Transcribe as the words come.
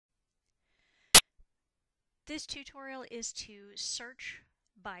This tutorial is to search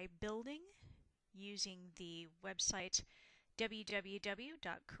by building using the website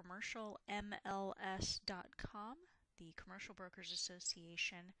www.commercialmls.com, the Commercial Brokers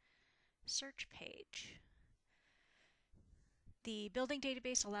Association search page. The building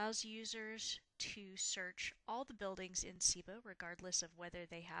database allows users to search all the buildings in CIBA regardless of whether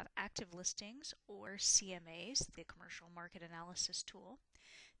they have active listings or CMAs, the Commercial Market Analysis tool.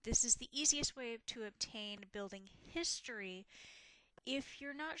 This is the easiest way to obtain building history if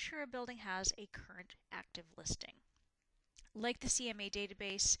you're not sure a building has a current active listing. Like the CMA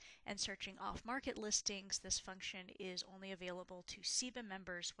database and searching off-market listings, this function is only available to CIBA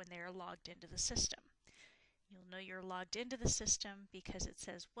members when they are logged into the system. You'll know you're logged into the system because it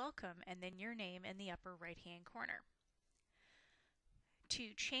says welcome and then your name in the upper right-hand corner.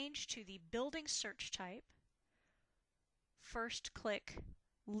 To change to the building search type, first click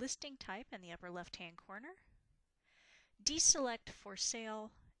listing type in the upper left-hand corner, deselect for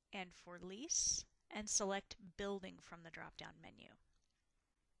sale and for lease, and select building from the drop-down menu.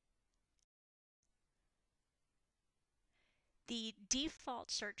 The default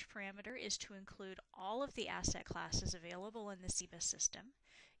search parameter is to include all of the asset classes available in the CIBA system.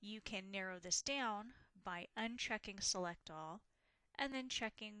 You can narrow this down by unchecking select all and then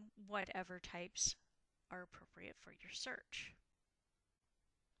checking whatever types are appropriate for your search.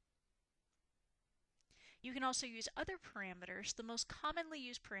 You can also use other parameters. The most commonly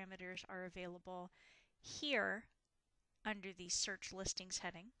used parameters are available here under the Search Listings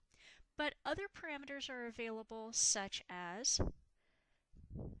heading, but other parameters are available such as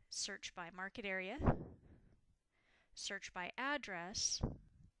search by market area, search by address,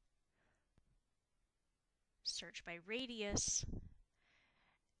 search by radius,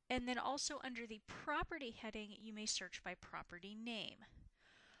 and then also under the property heading you may search by property name.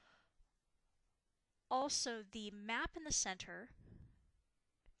 Also, the map in the center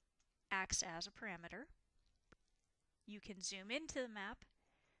acts as a parameter. You can zoom into the map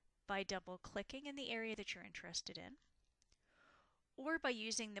by double-clicking in the area that you're interested in, or by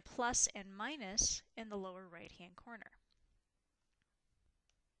using the plus and minus in the lower right-hand corner.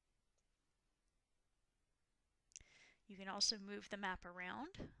 You can also move the map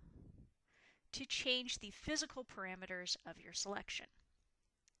around to change the physical parameters of your selection.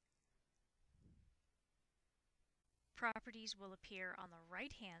 Properties will appear on the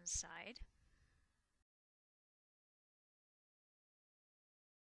right-hand side.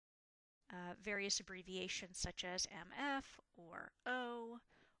 Various abbreviations such as MF or O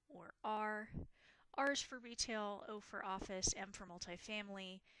or R. R is for retail, O for office, M for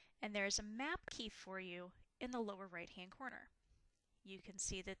multifamily, and there is a map key for you in the lower right-hand corner. You can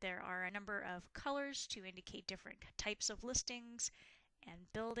see that there are a number of colors to indicate different types of listings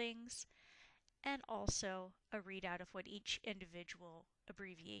and buildings, and also a readout of what each individual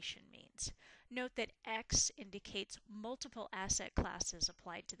abbreviation means. Note that X indicates multiple asset classes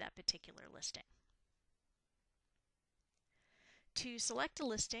applied to that particular listing. To select a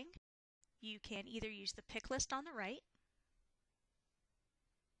listing, you can either use the pick list on the right,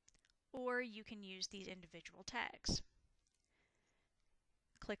 or you can use these individual tags.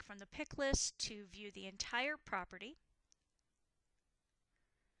 Click from the pick list to view the entire property.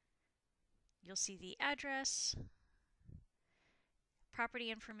 You'll see the address, property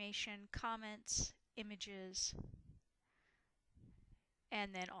information, comments, images,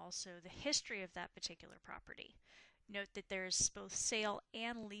 and then also the history of that particular property. Note that there's both sale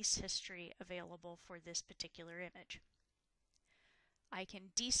and lease history available for this particular image. I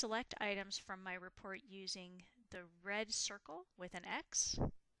can deselect items from my report using the red circle with an X.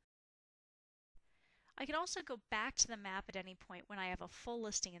 I can also go back to the map at any point when I have a full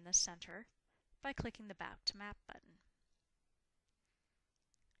listing in the center by clicking the Back to Map button.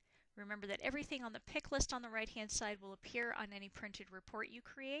 Remember that everything on the pick list on the right-hand side will appear on any printed report you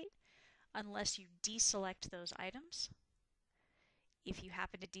create unless you deselect those items. If you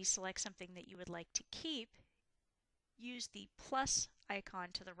happen to deselect something that you would like to keep, use the plus icon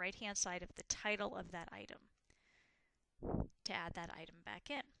to the right-hand side of the title of that item to add that item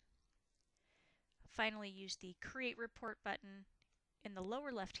back in. Finally, use the Create Report button in the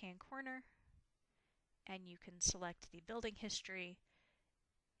lower left-hand corner, and you can select the building history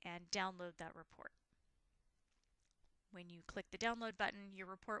and download that report. When you click the download button, your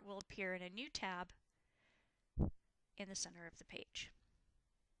report will appear in a new tab in the center of the page.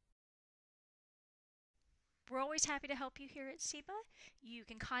 We're always happy to help you here at CIBA. You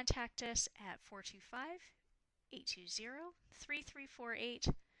can contact us at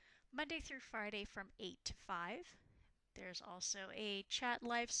 425-820-3348, Monday through Friday from 8 to 5. There's also a chat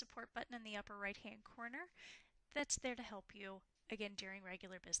live support button in the upper right-hand corner that's there to help you, again, during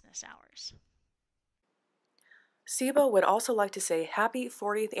regular business hours. SEBA would also like to say happy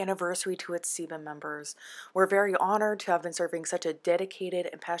 40th anniversary to its SEBA members. We're very honored to have been serving such a dedicated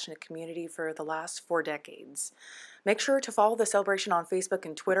and passionate community for the last 4 decades. Make sure to follow the celebration on Facebook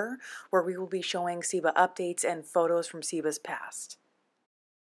and Twitter, where we will be showing SEBA updates and photos from SEBA's past.